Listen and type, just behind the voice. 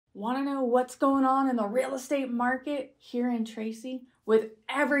Want to know what's going on in the real estate market here in Tracy with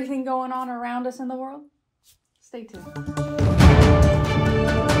everything going on around us in the world? Stay tuned.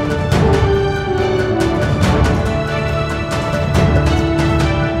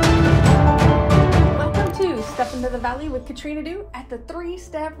 Welcome to Step into the Valley with Katrina at the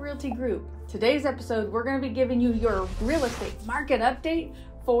 3-Step Realty Group. Today's episode, we're going to be giving you your real estate market update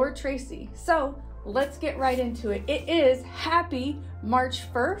for Tracy. So let's get right into it. It is happy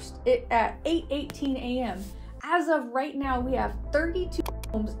March 1st at 8:18 a.m. As of right now, we have 32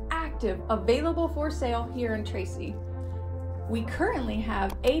 homes active available for sale here in Tracy. We currently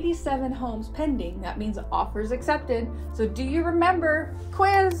have 87 homes pending. That means offers accepted. So do you remember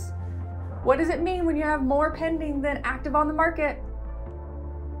quiz? What does it mean when you have more pending than active on the market?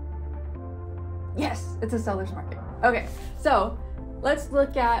 Yes, it's a seller's market. Okay, so let's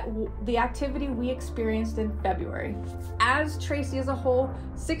look at the activity we experienced in February. As Tracy as a whole,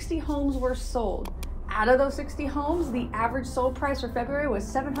 60 homes were sold. Out of those 60 homes, the average sold price for February was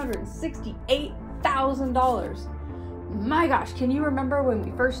 $768,000. My gosh, can you remember when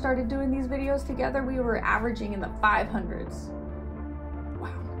we first started doing these videos together? We were averaging in the 500s.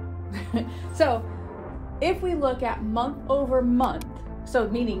 Wow. So if we look at month over month, so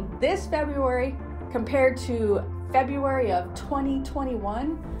meaning this February compared to February of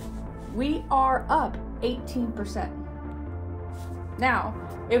 2021, we are up 18%. Now,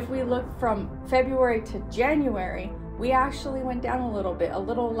 if we look from February to January, we actually went down a little bit, a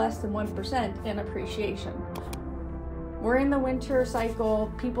little less than 1% in appreciation. We're in the winter cycle.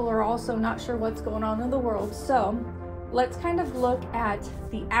 People are also not sure what's going on in the world. So let's kind of look at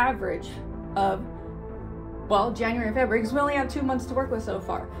the average of January and February, because we only have 2 months to work with so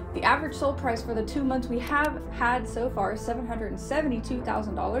far. The average sold price for the 2 months we have had so far is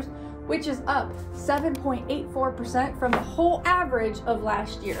 $772,000, which is up 7.84% from the whole average of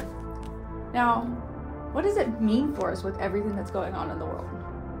last year. Now, what does it mean for us with everything that's going on in the world?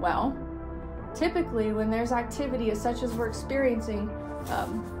 Well, typically when there's activity as such as we're experiencing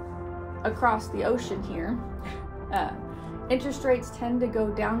across the ocean here, interest rates tend to go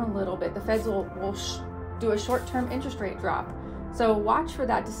down a little bit. The feds will do a short-term interest rate drop. So watch for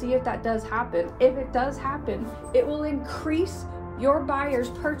that to see if that does happen. If it does happen, it will increase your buyer's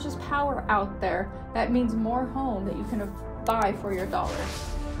purchase power out there. That means more home that you can buy for your dollar.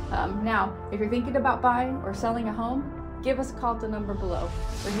 Now, if you're thinking about buying or selling a home, give us a call at the number below.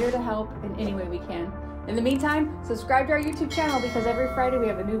 We're here to help in any way we can. In the meantime, subscribe to our YouTube channel because every Friday we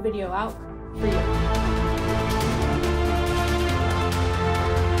have a new video out for you.